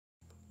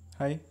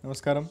Hi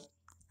നമസ്കാരം.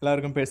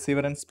 എല്ലാവർക്കും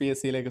perseverance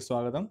PSCയിലേക്ക്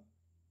സ്വാഗതം.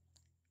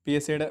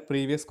 PSCയുടെ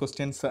പ്രീവിയസ്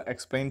ക്വസ്റ്റ്യൻസ്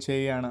എക്സ്പ്ലെയിൻ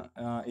ചെയ്യുകയാണ്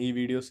ഈ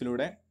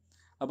വീഡിയോസിലൂടെ.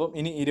 അപ്പം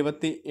ഇനി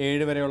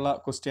 27 വരെയുള്ള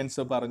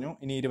ക്വസ്റ്റ്യൻസ് പറഞ്ഞു.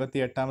 ഇനി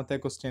 28ാമത്തെ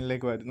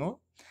ക്വസ്റ്റ്യനിലേക്ക് വരുന്നു.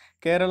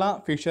 കേരള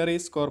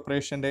ഫിഷറീസ്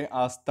കോർപ്പറേഷൻ്റെ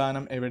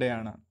ആസ്ഥാനം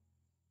എവിടെയാണ്?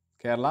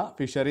 കേരള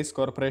ഫിഷറീസ്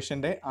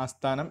കോർപ്പറേഷൻ്റെ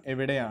ആസ്ഥാനം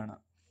എവിടെയാണ്?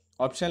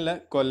 ഓപ്ഷനിൽ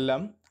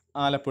കൊല്ലം,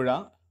 ആലപ്പുഴ,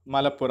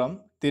 മലപ്പുറം,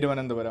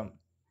 തിരുവനന്തപുരം.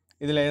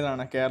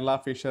 ഇതിലേതാണ് കേരള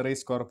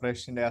ഫിഷറീസ്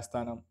കോർപ്പറേഷൻ്റെ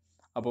ആസ്ഥാനം?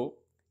 അപ്പോൾ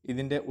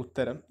ഇതിൻ്റെ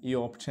ഉത്തരം ഈ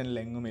ഓപ്ഷനിൽ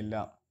എങ്ങുമില്ല.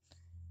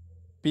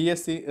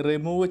 PSC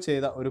റിമൂവ്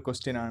ചെയ്ത ഒരു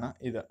ക്വസ്റ്റ്യൻ ആണ്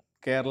ഇത്.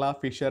 കേരള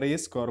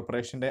ഫിഷറീസ്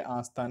കോർപ്പറേഷൻ്റെ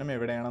ആസ്ഥാനം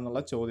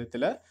എവിടെയാണെന്നുള്ള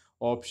ചോദ്യത്തിൽ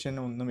ഓപ്ഷൻ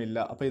ഒന്നുമില്ല.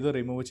 അപ്പോൾ ഇത്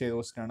റിമൂവ് ചെയ്ത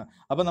ക്വസ്റ്റ്യൻ ആണ്.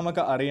 അപ്പോൾ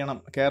നമുക്ക് അറിയണം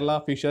കേരള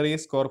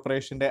ഫിഷറീസ്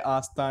കോർപ്പറേഷൻ്റെ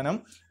ആസ്ഥാനം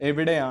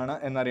എവിടെയാണ്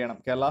എന്നറിയണം.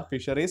 കേരള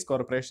ഫിഷറീസ്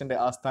കോർപ്പറേഷൻ്റെ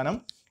ആസ്ഥാനം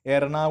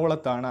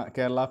എറണാകുളത്താണ്.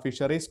 കേരള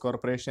ഫിഷറീസ്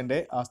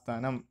കോർപ്പറേഷൻ്റെ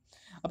ആസ്ഥാനം.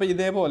 അപ്പോൾ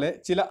ഇതേപോലെ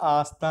ചില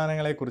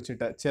ആസ്ഥാനങ്ങളെ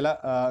കുറിച്ചിട്ട്, ചില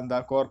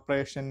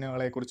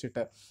കോർപ്പറേഷനുകളെ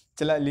കുറിച്ചിട്ട്,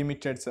 ചില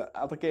ലിമിറ്റഡ്സ്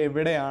അതൊക്കെ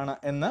എവിടെയാണ്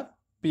എന്ന്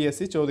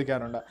PSC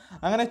ചോദിക്കാറുണ്ട്.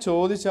 അങ്ങനെ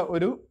ചോദിച്ച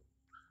ഒരു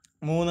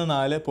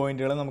 3-4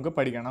 പോയിന്റുകൾ നമുക്ക്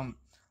പഠിക്കണം.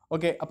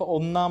 ഓക്കെ, അപ്പോൾ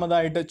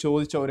ഒന്നാമതായിട്ട്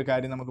ചോദിച്ച ഒരു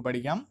കാര്യം നമുക്ക്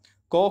പഠിക്കാം.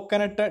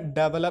 കോക്കനട്ട്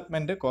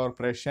ഡെവലപ്മെൻറ്റ്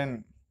കോർപ്പറേഷൻ,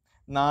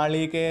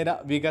 നാളികേര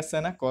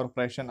വികസന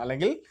കോർപ്പറേഷൻ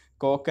അല്ലെങ്കിൽ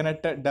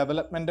കോക്കനട്ട്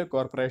ഡെവലപ്മെൻറ്റ്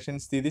കോർപ്പറേഷൻ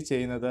സ്ഥിതി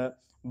ചെയ്യുന്നത്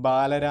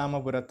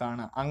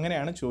ബാലരാമപുരത്താണ്.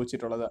 അങ്ങനെയാണ്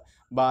ചോദിച്ചിട്ടുള്ളത്.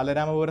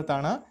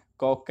 ബാലരാമപുരത്താണ്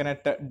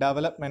കോക്കനട്ട്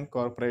ഡെവലപ്മെൻറ്റ്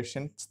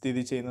കോർപ്പറേഷൻ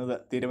സ്ഥിതി ചെയ്യുന്നത്,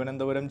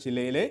 തിരുവനന്തപുരം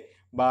ജില്ലയിലെ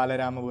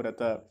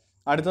ബാലരാമപുരത്ത്.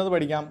 അടുത്തത്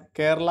പഠിക്കാം.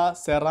 Kerala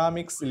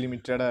ceramics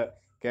limited.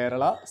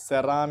 Kerala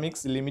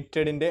ceramics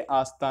ലിമിറ്റഡിൻ്റെ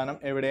ആസ്ഥാനം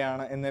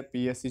എവിടെയാണ് എന്ന്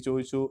PSC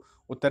ചോദിച്ചു.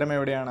 ഉത്തരം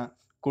എവിടെയാണ്?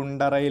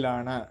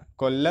 കുണ്ടറയിലാണ്.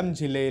 കൊല്ലം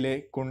ജില്ലയിലെ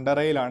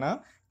കുണ്ടറയിലാണ്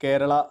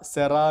കേരള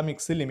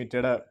സെറാമിക്സ്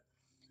ലിമിറ്റഡ്.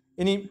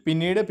 ഇനി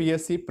പിന്നീട്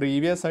PSC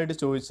പ്രീവിയസ് ആയിട്ട്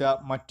ചോദിച്ച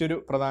മറ്റൊരു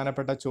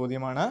പ്രധാനപ്പെട്ട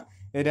ചോദ്യമാണ്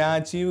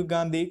Rajeev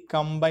Gandhi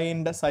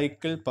combined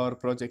cycle power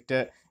project.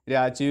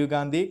 Rajeev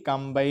Gandhi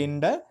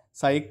combined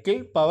cycle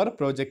power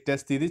project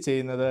സ്ഥിതി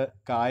ചെയ്യുന്നത്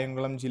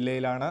കായംകുളം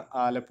ജില്ലയിലാണ്,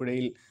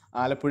 ആലപ്പുഴയിൽ.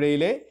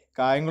 ആലപ്പുഴയിലെ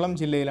കായംകുളം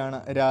ജില്ലയിലാണ്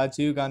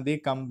Rajeev Gandhi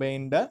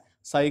combined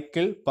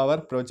cycle power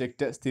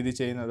project സ്ഥിതി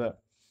ചെയ്യുന്നത്.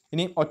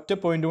 ഇനി ഒറ്റ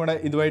പോയിന്റ് കൂടെ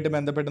ഇതുമായിട്ട്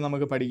ബന്ധപ്പെട്ട്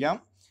നമുക്ക് പഠിക്കാം.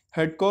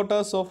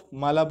 Headquarters of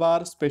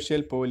Malabar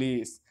special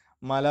police.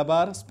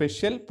 Malabar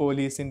special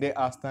പോലീസിൻ്റെ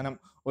ആസ്ഥാനം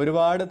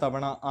ഒരുപാട്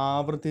തവണ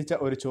ആവർത്തിച്ച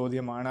ഒരു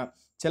ചോദ്യമാണ്.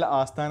 ചില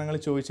ആസ്ഥാനങ്ങൾ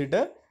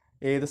ചോദിച്ചിട്ട്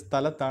ഏത്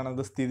സ്ഥലത്താണ്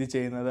അത് സ്ഥിതി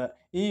ചെയ്യുന്നത്,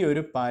 ഈ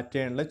ഒരു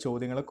പാറ്റേണിൽ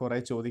ചോദ്യങ്ങൾ കുറേ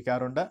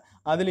ചോദിക്കാറുണ്ട്.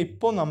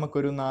 അതിലിപ്പോൾ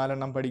നമുക്കൊരു 4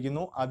 എണ്ണം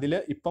പഠിക്കുന്നു. അതിൽ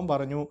ഇപ്പം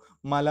പറഞ്ഞു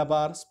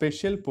മലബാർ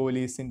സ്പെഷ്യൽ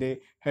പോലീസിൻ്റെ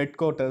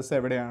ഹെഡ്ക്വാർട്ടേഴ്സ്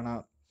എവിടെയാണ്?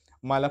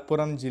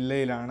 മലപ്പുറം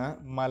ജില്ലയിലാണ്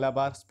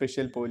Malabar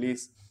special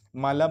police.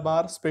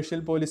 Malabar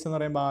special police എന്ന്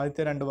പറയുമ്പോൾ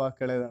ആദ്യത്തെ 2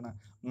 വാക്കുകൾ ഏതാണ്?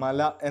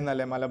 മല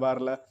എന്നല്ലേ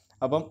മലബാറിൽ.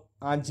 അപ്പം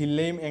ആ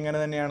ജില്ലയും എങ്ങനെ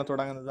തന്നെയാണ്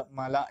തുടങ്ങുന്നത്?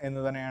 മല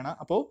എന്ന് തന്നെയാണ്.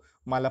 അപ്പോൾ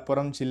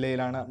മലപ്പുറം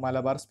ജില്ലയിലാണ്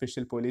മലബാർ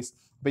സ്പെഷ്യൽ പോലീസ്.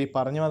 അപ്പോൾ ഈ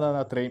പറഞ്ഞു വന്നത്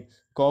അത്രയും.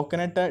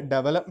 കോക്കനട്ട്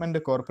ഡെവലപ്മെൻറ്റ്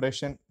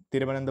കോർപ്പറേഷൻ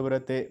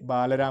തിരുവനന്തപുരത്തെ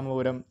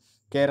ബാലരാമപുരം,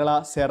 കേരള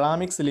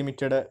സെറാമിക്സ്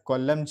ലിമിറ്റഡ്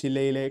കൊല്ലം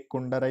ജില്ലയിലെ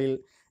കുണ്ടറയിൽ,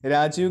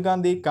 Rajeev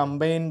Gandhi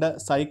combined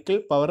cycle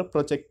power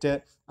project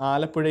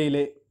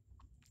ആലപ്പുഴയിലെ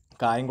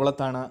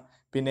കായംകുളത്താണ്.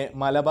 പിന്നെ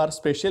മലബാർ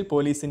സ്പെഷ്യൽ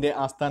പോലീസിൻ്റെ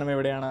ആസ്ഥാനം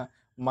എവിടെയാണ്?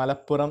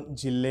 മലപ്പുറം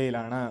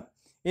ജില്ലയിലാണ്.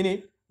 ഇനി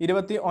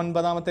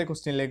 29ാമത്തെ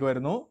ക്വസ്റ്റ്യനിലേക്ക്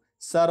വരുന്നു.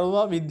 സർവ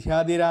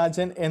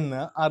വിദ്യാധിരാജൻ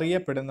എന്ന്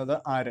അറിയപ്പെടുന്നത്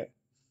ആര്?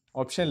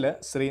 ഓപ്ഷനിൽ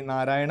ശ്രീ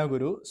നാരായണ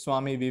ഗുരു,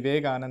 സ്വാമി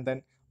വിവേകാനന്ദൻ,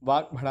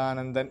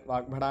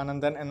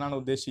 വാഗ്ഭടാനന്ദൻ എന്നാണ്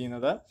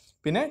ഉദ്ദേശിക്കുന്നത്.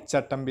 പിന്നെ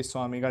ചട്ടമ്പി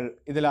സ്വാമികൾ.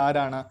 ഇതിൽ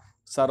ആരാണ്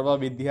സർവ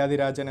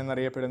വിദ്യാധിരാജൻ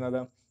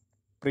എന്നറിയപ്പെടുന്നത്?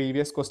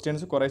 പ്രീവിയസ്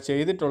ക്വസ്റ്റ്യൻസ് കുറേ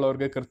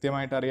ചെയ്തിട്ടുള്ളവർക്ക്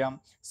കൃത്യമായിട്ട് അറിയാം.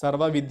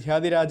 സർവ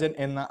വിദ്യാധിരാജൻ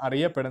എന്ന്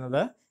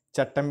അറിയപ്പെടുന്നത്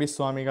ചട്ടമ്പി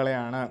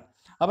സ്വാമികളെയാണ്.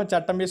 അപ്പം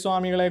ചട്ടമ്പി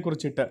സ്വാമികളെ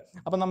കുറിച്ചിട്ട്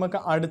അപ്പം നമുക്ക്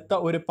അടുത്ത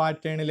ഒരു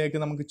പാറ്റേണിലേക്ക്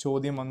നമുക്ക്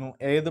ചോദ്യം വന്നു.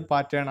 ഏത്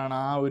പാറ്റേൺ ആണ്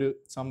ആ ഒരു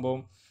സംഭവം?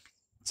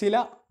 ചില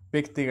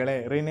വ്യക്തികളെ,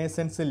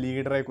 റിനേസൻസ്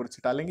ലീഡറെ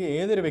കുറിച്ചിട്ട് അല്ലെങ്കിൽ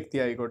ഏതൊരു വ്യക്തി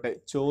ആയിക്കോട്ടെ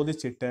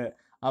ചോദിച്ചിട്ട്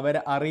അവർ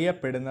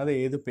അറിയപ്പെടുന്നത്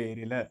ഏത്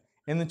പേരിൽ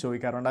എന്ന്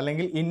ചോദിക്കാറുണ്ട്.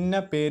 അല്ലെങ്കിൽ ഇന്ന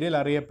പേരിൽ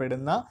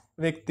അറിയപ്പെടുന്ന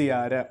വ്യക്തി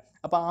ആര്?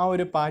 അപ്പം ആ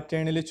ഒരു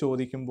പാറ്റേണിൽ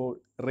ചോദിക്കുമ്പോൾ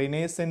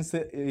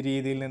റിനേസൻസ്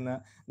രീതിയിൽ നിന്ന്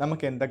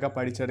നമുക്ക് എന്തൊക്കെ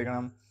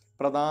പഠിച്ചെടുക്കണം?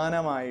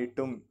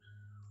 പ്രധാനമായിട്ടും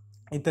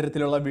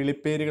ഇത്തരത്തിലുള്ള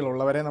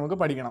വിളിപ്പേരുകളുള്ളവരെ നമുക്ക്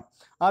പഠിക്കണം.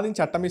 ആദ്യം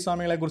ചട്ടമ്പി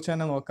സ്വാമികളെ കുറിച്ച്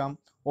തന്നെ നോക്കാം.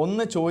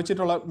 ഒന്ന്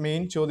ചോദിച്ചിട്ടുള്ള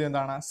മെയിൻ ചോദ്യം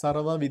എന്താണ്?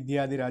 സർവ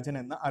വിദ്യാധിരാജൻ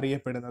എന്ന്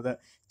അറിയപ്പെടുന്നത്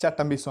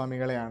ചട്ടമ്പി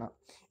സ്വാമികളെയാണ്.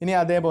 ഇനി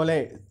അതേപോലെ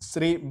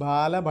ശ്രീ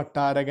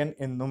ബാലഭട്ടാരകൻ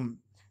എന്നും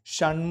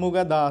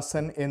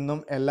ഷൺമുഖദാസൻ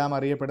എന്നും എല്ലാം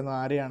അറിയപ്പെടുന്ന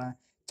ആരെയാണ്?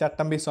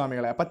 ചട്ടമ്പി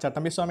സ്വാമികളെ. അപ്പം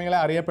ചട്ടമ്പി സ്വാമികളെ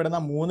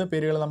അറിയപ്പെടുന്ന 3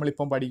 പേരുകൾ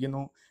നമ്മളിപ്പം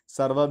പഠിക്കുന്നു.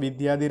 സർവ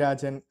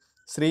വിദ്യാധിരാജൻ,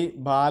 ശ്രീ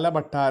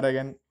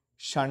ബാലഭട്ടാരകൻ,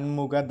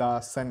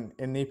 ഷൺമുഖദാസൻ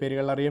എന്നീ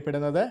പേരുകൾ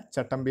അറിയപ്പെടുന്നത്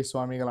ചട്ടമ്പി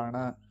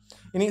സ്വാമികളാണ്.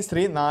 ഇനി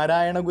ശ്രീ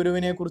നാരായണ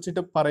ഗുരുവിനെ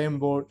കുറിച്ചിട്ട്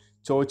പറയുമ്പോൾ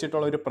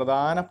ചോദിച്ചിട്ടുള്ള ഒരു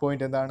പ്രധാന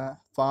പോയിന്റ് എന്താണ്?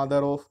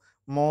 Father of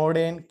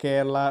modern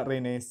Kerala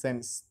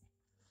renaissance.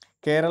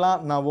 Kerala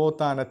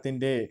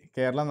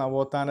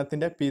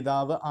നവോത്ഥാനത്തിൻ്റെ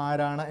പിതാവ്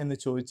ആരാണ് എന്ന്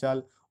ചോദിച്ചാൽ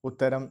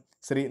ഉത്തരം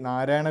ശ്രീ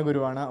നാരായണ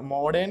ഗുരുവാണ്.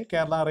 മോഡേൺ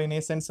കേരള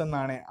റിനേസൻസ്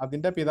എന്നാണ്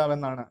അതിൻ്റെ പിതാവ്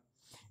എന്നാണ്.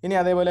 ഇനി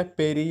അതേപോലെ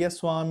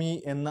പെരിയസ്വാമി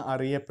എന്ന്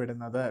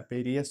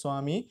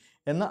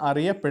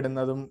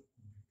അറിയപ്പെടുന്നതും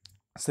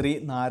ശ്രീ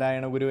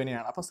നാരായണ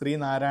ഗുരുവിനെയാണ്. അപ്പോൾ ശ്രീ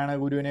നാരായണ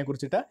ഗുരുവിനെ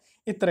കുറിച്ചിട്ട്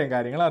ഇത്രയും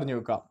കാര്യങ്ങൾ അറിഞ്ഞു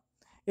വെക്കാം.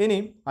 ഇനി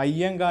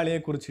അയ്യങ്കാളിയെ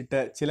കുറിച്ചിട്ട്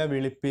ചില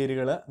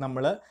വിളിപ്പേരുകൾ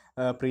നമ്മൾ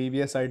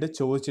പ്രീവിയസ് ആയിട്ട്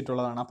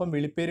ചോദിച്ചിട്ടുള്ളതാണ്. അപ്പം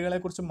വിളിപ്പേരുകളെ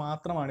കുറിച്ച്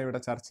മാത്രമാണ് ഇവിടെ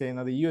ചർച്ച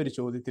ചെയ്യുന്നത് ഈ ഒരു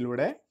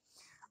ചോദ്യത്തിലൂടെ.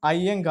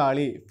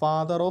 Ayyankali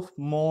father of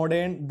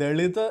modern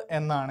Dalit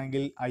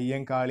എന്നാണെങ്കിൽ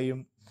അയ്യങ്കാളിയും,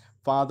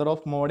 father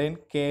of modern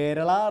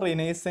Kerala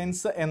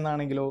renaissance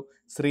എന്നാണെങ്കിലോ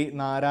Shri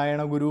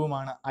Narayana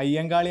ഗുരുവുമാണ്.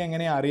 Ayyankali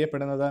എങ്ങനെയാണ്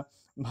അറിയപ്പെടുന്നത്?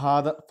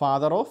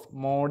 ഫാദർ ഓഫ്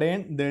മോഡേൺ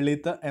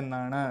ദളിത്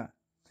എന്നാണ്.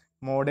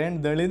 മോഡേൺ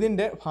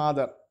ദളിതിൻ്റെ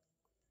ഫാദർ,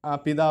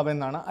 പിതാവ്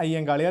എന്നാണ്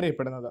അയ്യങ്കാളി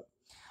അറിയപ്പെടുന്നത്.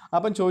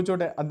 അപ്പം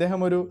ചോദിച്ചോട്ടെ, അദ്ദേഹം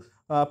ഒരു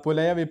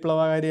പുലയ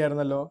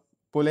വിപ്ലവകാരിയായിരുന്നല്ലോ,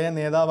 പുലയ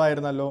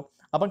നേതാവായിരുന്നല്ലോ.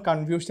 അപ്പം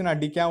കൺഫ്യൂഷൻ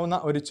അടിക്കാവുന്ന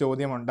ഒരു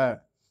ചോദ്യമുണ്ട്.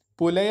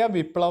 പുലയ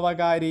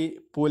വിപ്ലവകാരി,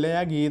 പുലയ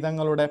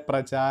ഗീതങ്ങളുടെ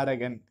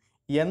പ്രചാരകൻ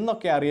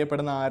എന്നൊക്കെ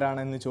അറിയപ്പെടുന്ന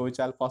ആരാണെന്ന്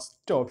ചോദിച്ചാൽ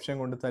ഫസ്റ്റ് ഓപ്ഷൻ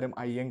കൊണ്ട് തരും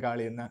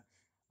അയ്യങ്കാളി എന്ന്.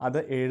 അത്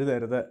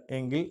എഴുതരുത്,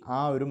 എങ്കിൽ ആ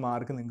ഒരു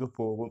മാർക്ക് നിങ്ങൾക്ക്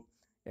പോകും.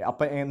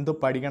 അപ്പം എന്തു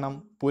പഠിക്കണം?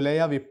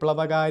 പുലയ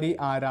വിപ്ലവകാരി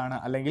ആരാണ്,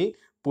 അല്ലെങ്കിൽ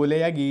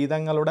പുലയ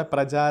ഗീതങ്ങളുടെ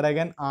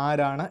പ്രചാരകൻ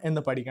ആരാണ്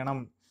എന്ന് പഠിക്കണം.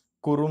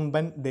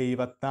 കുറുമ്പൻ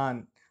ദൈവത്താൻ.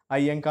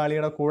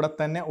 അയ്യങ്കാളിയുടെ കൂടെ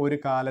തന്നെ ഒരു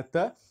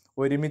കാലത്ത്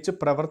ഒരുമിച്ച്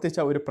പ്രവർത്തിച്ച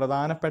ഒരു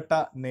പ്രധാനപ്പെട്ട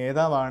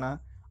നേതാവാണ്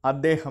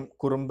അദ്ദേഹം,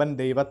 കുറുമ്പൻ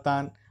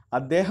ദൈവത്താൻ.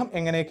 അദ്ദേഹം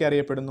എങ്ങനെയൊക്കെ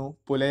അറിയപ്പെടുന്നു?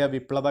 പുലയ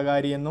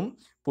വിപ്ലവകാരി എന്നും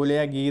പുലയ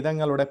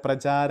ഗീതങ്ങളുടെ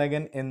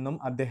പ്രചാരകൻ എന്നും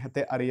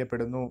അദ്ദേഹത്തെ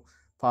അറിയപ്പെടുന്നു.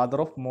 ഫാദർ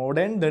ഓഫ്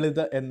മോഡേൺ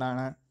ദളിത്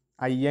എന്നാണ്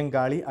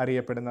അയ്യങ്കാളി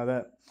അറിയപ്പെടുന്നത്.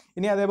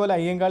 ഇനി അതേപോലെ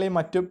അയ്യങ്കാളി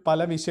മറ്റു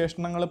പല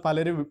വിശേഷണങ്ങൾ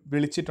പലരും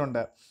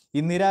വിളിച്ചിട്ടുണ്ട്.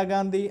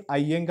 ഇന്ദിരാഗാന്ധി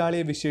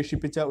അയ്യങ്കാളിയെ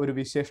വിശേഷിപ്പിച്ച ഒരു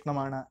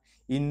വിശേഷണമാണ്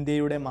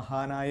ഇന്ത്യയുടെ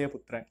മഹാനായ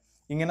പുത്രൻ.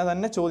 ഇങ്ങനെ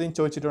തന്നെ ചോദ്യം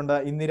ചോദിച്ചിട്ടുണ്ട്.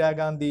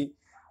 ഇന്ദിരാഗാന്ധി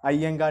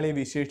അയ്യങ്കാളിയെ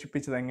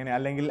വിശേഷിപ്പിച്ചത് എങ്ങനെ,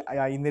 അല്ലെങ്കിൽ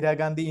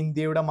ഇന്ദിരാഗാന്ധി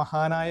ഇന്ത്യയുടെ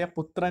മഹാനായ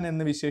പുത്രൻ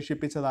എന്ന്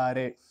വിശേഷിപ്പിച്ചത്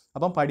ആരെ?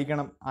 അപ്പം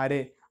പഠിക്കണം,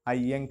 ആരെ?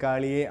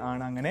 അയ്യങ്കാളിയെ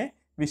ആണ് അങ്ങനെ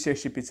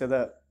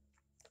വിശേഷിപ്പിച്ചത്.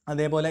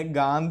 അതേപോലെ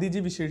ഗാന്ധിജി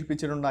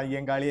വിശേഷിപ്പിച്ചിട്ടുണ്ട്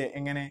അയ്യങ്കാളിയെ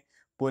എങ്ങനെ?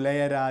 പുലയ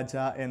രാജ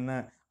എന്ന്.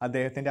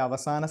 അദ്ദേഹത്തിന്റെ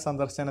അവസാന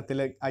സന്ദർശനത്തിൽ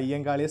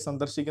അയ്യങ്കാളിയെ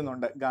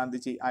സന്ദർശിക്കുന്നുണ്ട്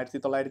ഗാന്ധിജി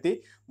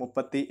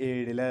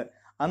 1937.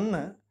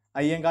 അന്ന്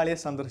അയ്യങ്കാളിയെ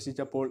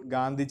സന്ദർശിച്ചപ്പോൾ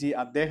ഗാന്ധിജി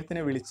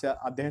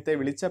അദ്ദേഹത്തെ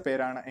വിളിച്ച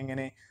പേരാണ്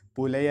എങ്ങനെ?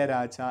 പുലയ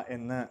രാജ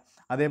എന്ന്.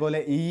 അതേപോലെ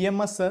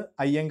EMS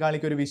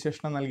അയ്യങ്കാളിക്ക് ഒരു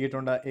വിശേഷണം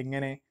നൽകിയിട്ടുണ്ട്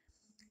എങ്ങനെ?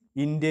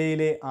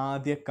 ഇന്ത്യയിലെ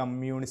ആദ്യ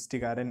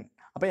കമ്മ്യൂണിസ്റ്റുകാരൻ.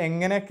 അപ്പൊ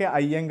എങ്ങനെയൊക്കെ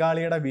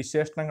അയ്യങ്കാളിയുടെ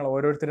വിശേഷണങ്ങൾ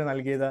ഓരോരുത്തരും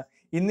നൽകിയത്?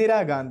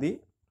 ഇന്ദിരാഗാന്ധി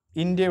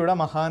ഇന്ത്യയുടെ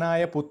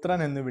മഹാനായ പുത്രൻ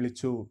എന്ന്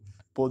വിളിച്ചു,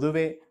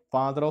 പൊതുവെ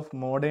ഫാദർ ഓഫ്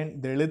മോഡേൺ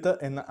ദളിത്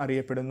എന്ന്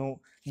അറിയപ്പെടുന്നു.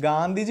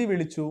 ഗാന്ധിജി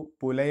വിളിച്ചു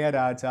പുലയ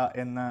രാജ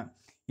എന്ന്.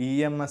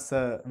 EMS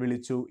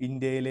വിളിച്ചു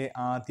ഇന്ത്യയിലെ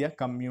ആദ്യ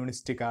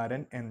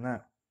കമ്മ്യൂണിസ്റ്റുകാരൻ എന്ന്.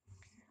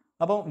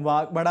 അപ്പം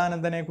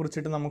വാഗ്ഭടാനന്ദനെ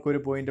കുറിച്ചിട്ട് നമുക്കൊരു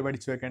പോയിന്റ്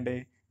പഠിച്ചു വെക്കണ്ടേ?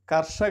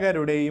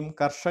 കർഷകരുടെയും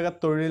കർഷക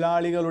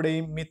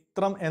തൊഴിലാളികളുടെയും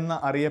മിത്രം എന്ന്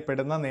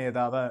അറിയപ്പെടുന്ന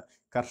നേതാവ്.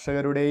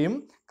 കർഷകരുടെയും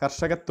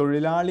കർഷക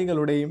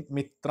തൊഴിലാളികളുടെയും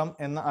മിത്രം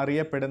എന്ന്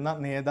അറിയപ്പെടുന്ന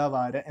നേതാവ്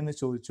ആര് എന്ന്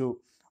ചോദിച്ചു.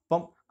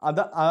 അപ്പം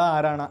അത്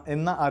ആരാണ്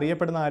എന്ന്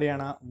അറിയപ്പെടുന്ന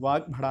ആരെയാണ്?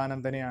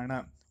 വാഗ്ഭടാനന്ദനെയാണ്.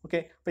 ഓക്കെ,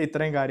 അപ്പം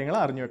ഇത്രയും കാര്യങ്ങൾ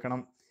അറിഞ്ഞു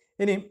വെക്കണം.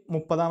 ഇനി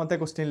 30ാമത്തെ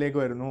ക്വസ്റ്റ്യനിലേക്ക്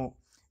വരുന്നു.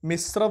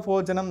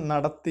 മിശ്രഭോജനം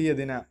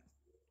നടത്തിയതിന്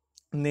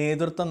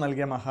നേതൃത്വം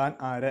നൽകിയ മഹാൻ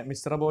ആര്?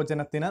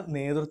 മിശ്രഭോജനത്തിന്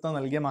നേതൃത്വം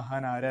നൽകിയ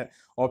മഹാൻ ആര്?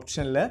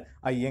 ഓപ്ഷനിൽ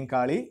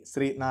അയ്യങ്കാളി,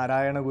 ശ്രീ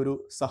നാരായണ ഗുരു,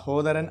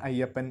 സഹോദരൻ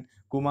അയ്യപ്പൻ,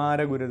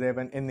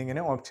 കുമാരഗുരുദേവൻ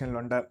എന്നിങ്ങനെ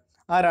ഓപ്ഷനിലുണ്ട്.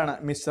 ആരാണ്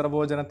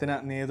മിശ്രഭോജനത്തിന്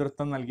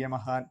നേതൃത്വം നൽകിയ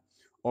മഹാൻ?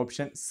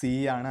 ഓപ്ഷൻ സി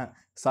ആണ്,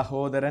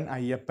 സഹോദരൻ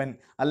അയ്യപ്പൻ.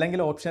 അല്ലെങ്കിൽ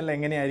ഓപ്ഷനിൽ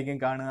എങ്ങനെയായിരിക്കും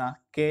കാണുക?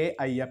 കെ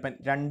അയ്യപ്പൻ.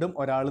 രണ്ടും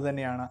ഒരാൾ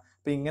തന്നെയാണ്.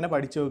 അപ്പം ഇങ്ങനെ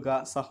പഠിച്ചു നോക്കുക,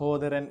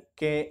 സഹോദരൻ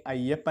കെ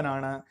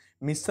അയ്യപ്പനാണ്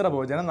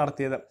മിശ്രഭോജനം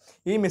നടത്തിയത്.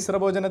 ഈ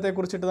മിശ്രഭോജനത്തെ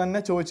കുറിച്ചിട്ട് തന്നെ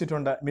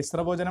ചോദിച്ചിട്ടുണ്ട്.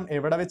 മിശ്രഭോജനം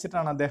എവിടെ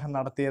വെച്ചിട്ടാണ് അദ്ദേഹം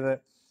നടത്തിയത്?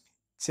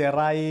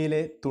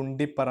 ചെറായിയിലെ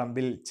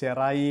തുണ്ടിപ്പറമ്പിൽ.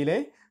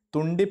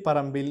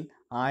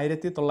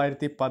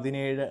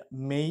 1917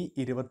 മെയ്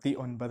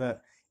 29.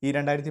 ഈ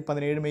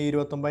 2017 മെയ്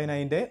 29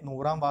 അതിൻ്റെ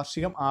 100ാം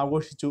വാർഷികം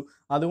ആഘോഷിച്ചു.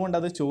 അതുകൊണ്ട്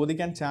അത്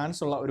ചോദിക്കാൻ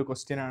ചാൻസ് ഉള്ള ഒരു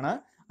ക്വസ്റ്റ്യൻ ആണ്.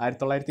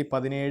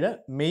 1917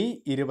 മെയ്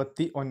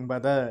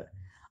 29.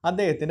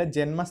 അദ്ദേഹത്തിൻ്റെ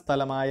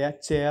ജന്മസ്ഥലമായ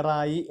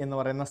ചേറായി എന്ന്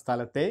പറയുന്ന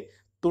സ്ഥലത്തെ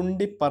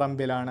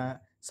തുണ്ടിപ്പറമ്പിലാണ്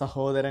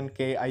സഹോദരൻ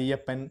കെ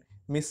അയ്യപ്പൻ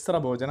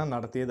മിശ്രഭോജനം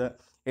നടത്തിയത്.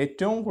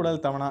 ഏറ്റവും കൂടുതൽ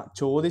തവണ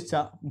ചോദിച്ച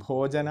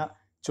ഭോജന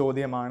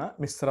ചോദ്യമാണ്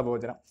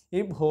മിശ്രഭോജനം.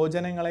 ഈ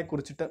ഭോജനങ്ങളെ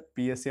കുറിച്ചിട്ട്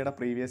PSCയുടെ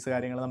പ്രീവിയസ്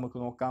കാര്യങ്ങൾ നമുക്ക്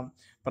നോക്കാം.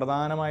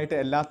 പ്രധാനമായിട്ട്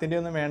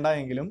എല്ലാത്തിൻ്റെയും ഒന്നും വേണ്ട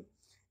എങ്കിലും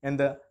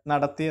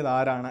നടത്തിയത്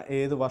ആരാണ്,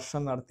 ഏത്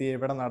വർഷം നടത്തി,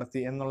 എവിടെ നടത്തി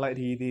എന്നുള്ള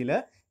രീതിയിൽ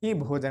ഈ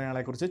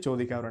ഭോജനങ്ങളെ കുറിച്ച്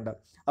ചോദിക്കാറുണ്ട്.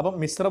 അപ്പം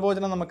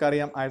മിശ്രഭോജനം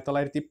നമുക്കറിയാം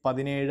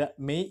 1917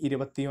 മെയ്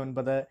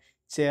 29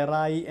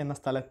 ചേറായി എന്ന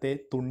സ്ഥലത്തെ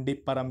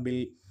തുണ്ടിപ്പറമ്പിൽ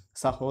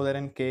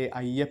സഹോദരൻ കെ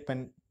അയ്യപ്പൻ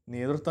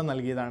നേതൃത്വം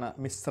നൽകിയതാണ്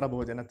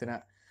മിശ്രഭോജനത്തിന്.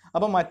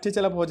 അപ്പം മറ്റ്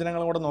ചില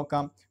ഭോജനങ്ങളും കൂടെ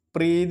നോക്കാം.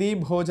 പ്രീതി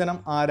ഭോജനം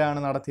ആരാണ്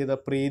നടത്തിയത്?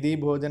 പ്രീതി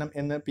ഭോജനം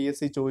എന്ന്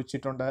PSC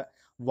ചോദിച്ചിട്ടുണ്ട്.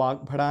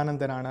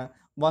 വാഗ്ഭടാനന്ദനാണ്.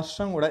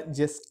 വർഷം കൂടെ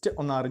ജസ്റ്റ്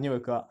ഒന്ന് അറിഞ്ഞു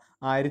വെക്കുക,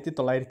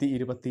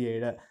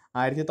 1927.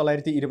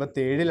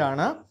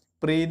 1927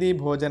 പ്രീതി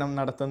ഭോജനം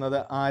നടത്തുന്നത്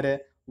ആര്?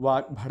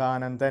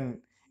 വാഗ്ഭടാനന്ദൻ.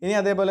 ഇനി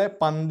അതേപോലെ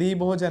പന്തി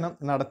ഭോജനം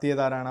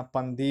നടത്തിയതാരാണ്?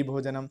 പന്തി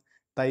ഭോജനം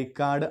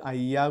തൈക്കാട്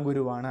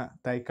അയ്യാഗുരുവാണ്.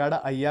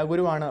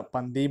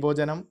 പന്തി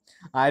ഭോജനം.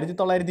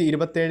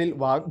 1927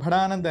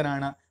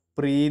 വാഗ്ഭടാനന്ദനാണ്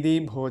പ്രീതി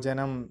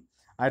ഭോജനം.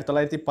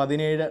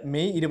 1917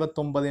 മെയ്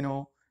 29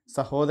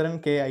 സഹോദരൻ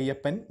കെ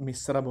അയ്യപ്പൻ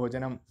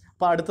മിശ്രഭോജനം.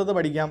 അപ്പോൾ അടുത്തത്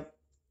പഠിക്കാം.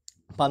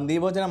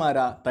 പന്തിഭോജനം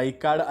ആരാ?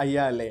 തൈക്കാട്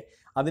അയ്യ അല്ലേ?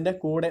 അതിൻ്റെ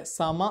കൂടെ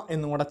സമ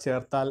എന്നും കൂടെ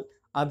ചേർത്താൽ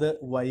അത്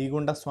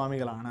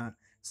വൈകുണ്ഠസ്വാമികളാണ്.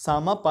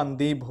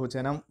 സമപന്തി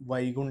ഭോജനം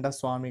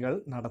വൈകുണ്ഠസ്വാമികൾ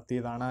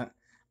നടത്തിയതാണ്.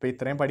 അപ്പോൾ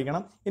ഇത്രയും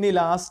പഠിക്കണം. ഇനി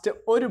ലാസ്റ്റ്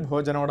ഒരു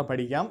ഭോജനോടെ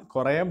പഠിക്കാം.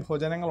 കുറേ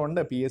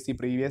ഭോജനങ്ങളുണ്ട് PSC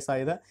പ്രീവിയസ്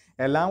ആയത്,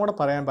 എല്ലാം കൂടെ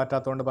പറയാൻ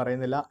പറ്റാത്തതുകൊണ്ട്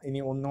പറയുന്നില്ല. ഇനി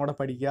ഒന്നുകൂടെ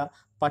പഠിക്കുക.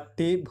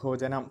 പട്ടി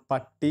ഭോജനം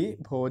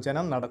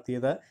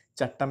നടത്തിയത്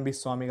ചട്ടമ്പി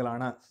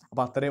സ്വാമികളാണ്.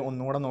 അപ്പോൾ അത്രയും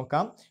ഒന്നുകൂടെ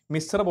നോക്കാം.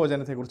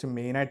 മിശ്രഭോജനത്തെക്കുറിച്ച്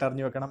മെയിനായിട്ട്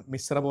അറിഞ്ഞു വെക്കണം.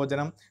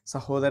 മിശ്രഭോജനം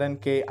സഹോദരൻ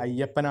കെ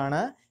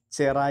അയ്യപ്പനാണ്.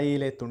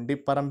 ചെറായിയിലെ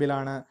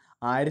തുണ്ടിപ്പറമ്പിലാണ്.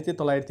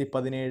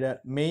 1917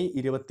 മെയ്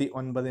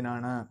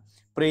 29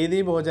 പ്രീതി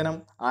ഭോജനം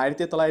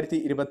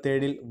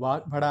 1927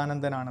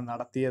 വാഗ്ഭടാനന്ദനാണ്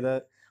നടത്തിയത്.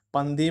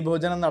 പന്തി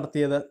ഭോജനം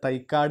നടത്തിയത്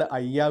തൈക്കാട്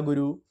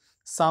അയ്യാഗുരു.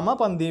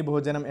 സമപന്തി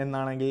ഭോജനം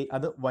എന്നാണെങ്കിൽ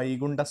അത്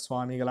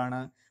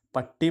വൈകുണ്ഠസ്വാമികളാണ്.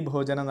 പട്ടി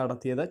ഭോജനം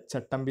നടത്തിയത്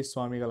ചട്ടമ്പി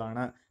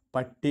സ്വാമികളാണ്.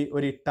 പട്ടി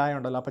ഒരു ഇട്ടായ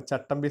ഉണ്ടല്ലോ, അപ്പം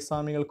ചട്ടമ്പി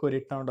സ്വാമികൾക്ക് ഒരു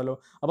ഇട്ട ഉണ്ടല്ലോ.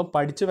 അപ്പം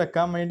പഠിച്ചു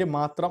വെക്കാൻ വേണ്ടി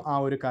മാത്രം ആ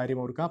ഒരു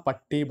കാര്യം ഓർക്കുക.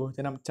 പട്ടി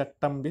ഭോജനം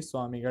ചട്ടമ്പി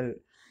സ്വാമികൾ.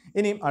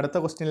 ഇനി അടുത്ത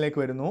ക്വസ്റ്റ്യനിലേക്ക്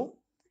വരുന്നു.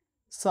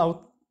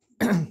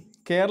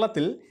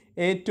 കേരളത്തിൽ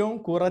ഏറ്റവും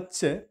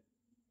കുറച്ച്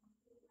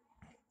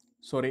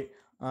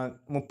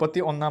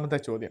 31ാമത്തെ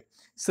ചോദ്യം.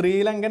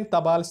 ശ്രീലങ്കൻ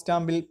തപാൽ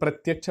സ്റ്റാമ്പിൽ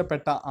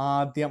പ്രത്യക്ഷപ്പെട്ട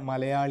ആദ്യ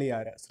മലയാളി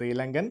ആര്?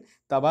 ശ്രീലങ്കൻ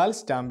തപാൽ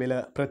സ്റ്റാമ്പിൽ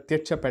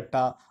പ്രത്യക്ഷപ്പെട്ട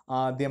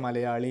ആദ്യ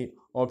മലയാളി.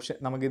 ഓപ്ഷൻ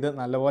നമുക്കിത്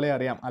നല്ലപോലെ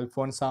അറിയാം.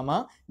 അൽഫോൻസാമ,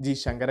 ജി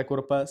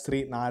ശങ്കരക്കുറുപ്പ്, ശ്രീ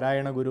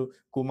നാരായണ ഗുരു,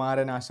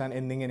 കുമാരനാശാൻ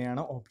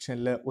എന്നിങ്ങനെയാണ്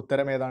ഓപ്ഷനിൽ.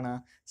 ഉത്തരം ഏതാണ്?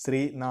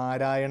 ശ്രീ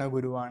നാരായണ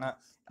ഗുരുവാണ്.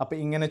 അപ്പം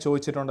ഇങ്ങനെ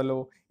ചോദിച്ചിട്ടുണ്ടല്ലോ.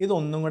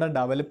 ഇതൊന്നും കൂടെ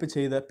ഡെവലപ്പ്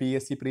ചെയ്ത്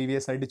PSC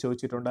പ്രീവിയസ് ആയിട്ട്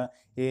ചോദിച്ചിട്ടുണ്ട്.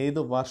 ഏത്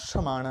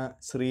വർഷമാണ്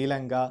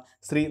ശ്രീലങ്ക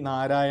ശ്രീ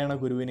നാരായണ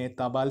ഗുരുവിനെ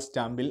തപാൽ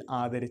സ്റ്റാമ്പിൽ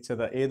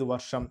ആദരിച്ചത്? ഏത്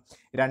വർഷം?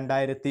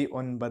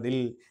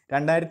 2009.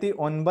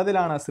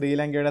 2009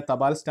 ശ്രീലങ്കയുടെ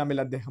തപാൽ സ്റ്റാമ്പിൽ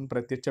അദ്ദേഹം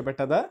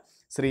പ്രത്യക്ഷപ്പെട്ടത്,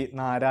 ശ്രീ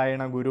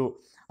നാരായണ ഗുരു.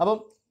 അപ്പം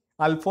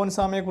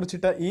അൽഫോൻസാമയെ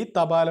കുറിച്ചിട്ട് ഈ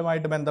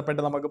തപാലുമായിട്ട്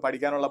ബന്ധപ്പെട്ട് നമുക്ക്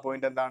പഠിക്കാനുള്ള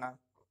പോയിന്റ് എന്താണ്?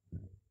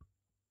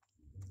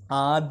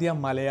 ആദ്യ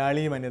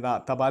മലയാളി വനിത.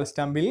 തപാൽ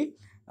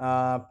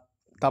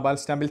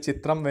സ്റ്റാമ്പിൽ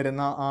ചിത്രം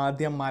വരുന്ന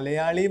ആദ്യ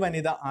മലയാളി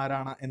വനിത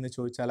ആരാണ് എന്ന്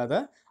ചോദിച്ചാൽ അത്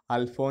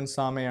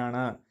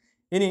അൽഫോൻസാമയാണ്.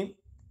 ഇനി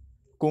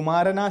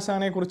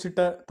കുമാരനാശാനെ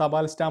കുറിച്ചിട്ട്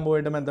തപാൽ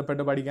സ്റ്റാമ്പുമായിട്ട്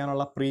ബന്ധപ്പെട്ട്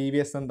പഠിക്കാനുള്ള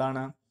പ്രീവിയസ്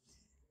എന്താണ്?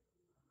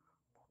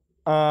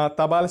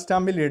 തപാൽ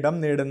സ്റ്റാമ്പിൽ ഇടം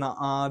നേടുന്ന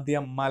ആദ്യ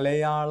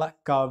മലയാള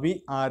കവി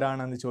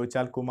ആരാണെന്ന്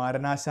ചോദിച്ചാൽ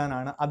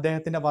കുമാരനാശാനാണ്.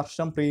 അദ്ദേഹത്തിന്റെ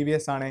വർഷം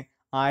പ്രീവിയസ് ആണ്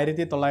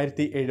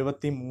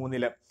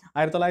 1973.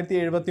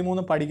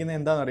 1973 പഠിക്കുന്നത്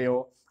എന്താണെന്നറിയോ?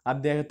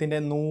 അദ്ദേഹത്തിന്റെ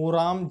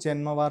 100ാം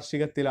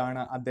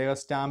ജന്മവാർഷികത്തിലാണ് അദ്ദേഹം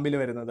സ്റ്റാമ്പിൽ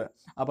വരുന്നത്.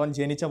 അപ്പം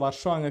ജനിച്ച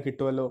വർഷം അങ്ങ്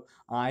കിട്ടുമല്ലോ.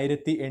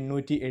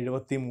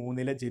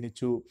 1873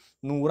 ജനിച്ചു.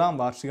 100ാം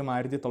വാർഷികം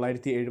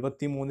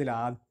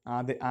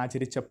 1973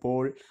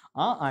 ആചരിച്ചപ്പോൾ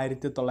ആ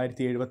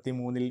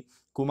 1973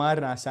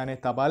 കുമാരനാശാനെ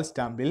തപാൽ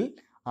സ്റ്റാമ്പിൽ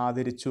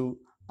ആദരിച്ചു.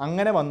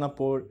 അങ്ങനെ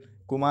വന്നപ്പോൾ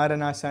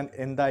കുമാരനാശാൻ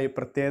എന്തായി?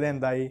 പ്രത്യേകത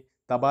എന്തായി?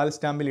 തപാൽ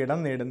സ്റ്റാമ്പിൽ ഇടം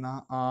നേടുന്ന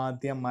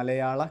ആദ്യ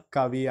മലയാള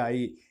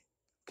കവിയായി.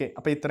 ഓക്കെ,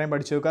 അപ്പോൾ ഇത്രയും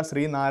പഠിച്ചു നോക്കുക.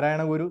 ശ്രീ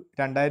നാരായണ ഗുരു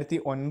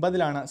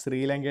 2009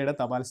 ശ്രീലങ്കയുടെ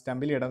തപാൽ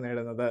സ്റ്റാമ്പിൽ ഇടം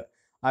നേടുന്നത്.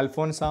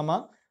 അൽഫോൻസാമ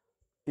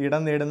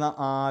ഇടം നേടുന്ന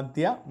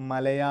ആദ്യ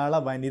മലയാള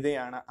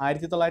വനിതയാണ്.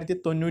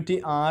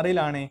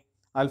 1996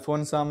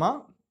 അൽഫോൻസാമ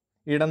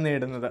ഇടം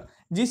നേടുന്നത്.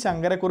 ജി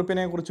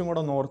ശങ്കരക്കുറുപ്പിനെ കുറിച്ചും കൂടെ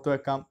ഒന്ന് ഓർത്തു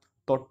വെക്കാം.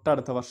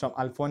 തൊട്ടടുത്ത വർഷം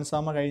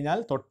അൽഫോൻസാമ കഴിഞ്ഞാൽ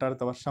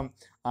തൊട്ടടുത്ത വർഷം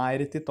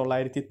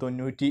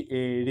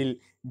 1997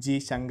 ജി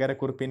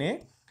ശങ്കരക്കുറുപ്പിനെ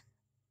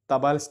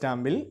തപാൽ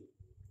സ്റ്റാമ്പിൽ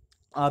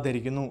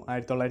ആദരിക്കുന്നു.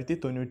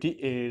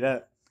 1997.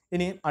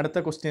 ഇനി അടുത്ത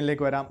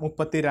ക്വസ്റ്റ്യനിലേക്ക് വരാം.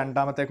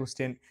 32ാമത്തെ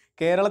ക്വസ്റ്റ്യൻ.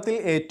 കേരളത്തിൽ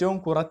ഏറ്റവും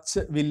കുറച്ച്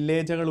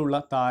വില്ലേജുകളുള്ള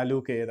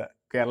താലൂക്ക് ഏത്?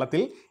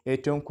 കേരളത്തിൽ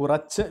ഏറ്റവും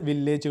കുറച്ച്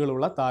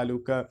വില്ലേജുകളുള്ള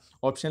താലൂക്ക്.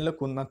 ഓപ്ഷനിൽ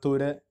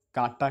കുന്നത്തൂര്,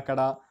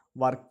 കാട്ടാക്കട,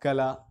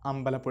 വർക്കല,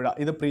 അമ്പലപ്പുഴ.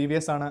 ഇത്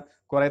പ്രീവിയസ് ആണ്,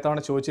 കുറേ തവണ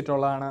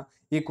ചോദിച്ചിട്ടുള്ളതാണ്.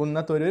 ഈ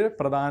കുന്നത്തൂര്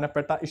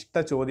പ്രധാനപ്പെട്ട ഇഷ്ട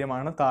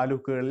ചോദ്യമാണ്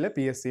താലൂക്കുകളിൽ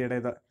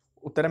PSCയുടേത്.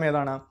 ഉത്തരം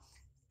ഏതാണ്?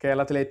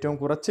 കേരളത്തിലെ ഏറ്റവും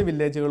കുറച്ച്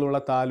വില്ലേജുകളുള്ള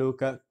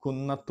താലൂക്ക്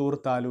കുന്നത്തൂർ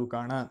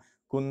താലൂക്കാണ്.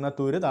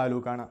 കുന്നത്തൂര്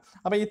താലൂക്കാണ്.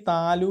 അപ്പോൾ ഈ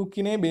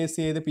താലൂക്കിനെ ബേസ്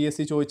ചെയ്ത് PSC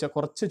ചോദിച്ച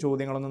കുറച്ച്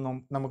ചോദ്യങ്ങളൊന്നും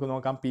നമുക്ക്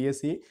നോക്കാം.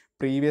 PSC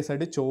പ്രീവിയസ്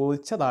ആയിട്ട്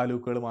ചോദിച്ച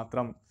താലൂക്കുകൾ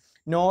മാത്രം.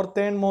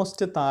 നോർത്തേൺ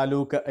മോസ്റ്റ്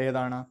താലൂക്ക്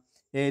ഏതാണ്?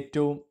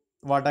 ഏറ്റവും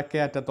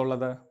വടക്കേ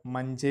അറ്റത്തുള്ളത്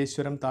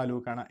മഞ്ചേശ്വരം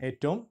താലൂക്കാണ്.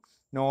 ഏറ്റവും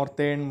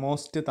നോർത്തേൺ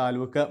മോസ്റ്റ്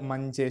താലൂക്ക്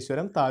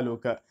മഞ്ചേശ്വരം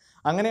താലൂക്ക്.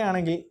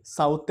 അങ്ങനെയാണെങ്കിൽ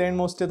സൗത്തേൺ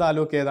മോസ്റ്റ്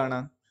താലൂക്ക് ഏതാണ്?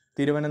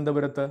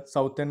 തിരുവനന്തപുരത്ത്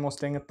സൗത്തേൺ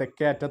മോസ്റ്റ് അങ്ങ്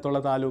തെക്കേ അറ്റത്തുള്ള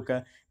taluk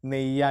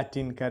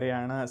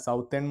നെയ്യാറ്റിൻകരയാണ്.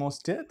 Southern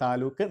most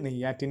taluk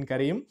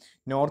നെയ്യാറ്റിൻകരയും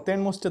northern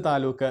most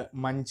taluk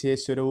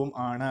മഞ്ചേശ്വരവും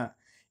ആണ്.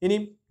 ഇനി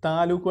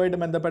താലൂക്കുമായിട്ട്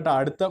ബന്ധപ്പെട്ട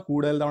അടുത്ത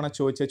കൂടുതൽ തവണ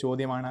ചോദിച്ച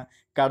ചോദ്യമാണ്,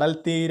 കടൽ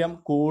തീരം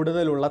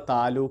കൂടുതലുള്ള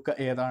താലൂക്ക്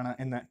ഏതാണ്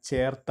എന്ന്.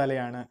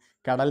 ചേർത്തലയാണ്.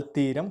 കടൽ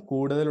തീരം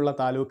കൂടുതലുള്ള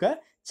താലൂക്ക്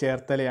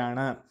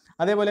ചേർത്തലയാണ്.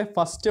 അതേപോലെ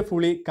first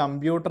fully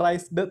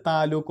computerised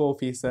taluk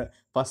office.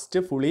 First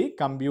fully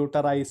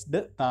computerised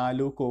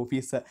taluk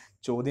office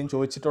ചോദ്യം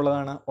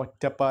ചോദിച്ചിട്ടുള്ളതാണ്.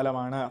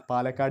 ഒറ്റപ്പാലമാണ്.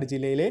 പാലക്കാട്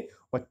ജില്ലയിലെ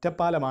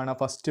ഒറ്റപ്പാലമാണ്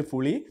first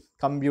fully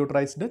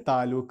computerised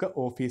taluk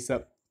office.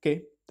 Okay,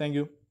 thank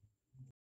you.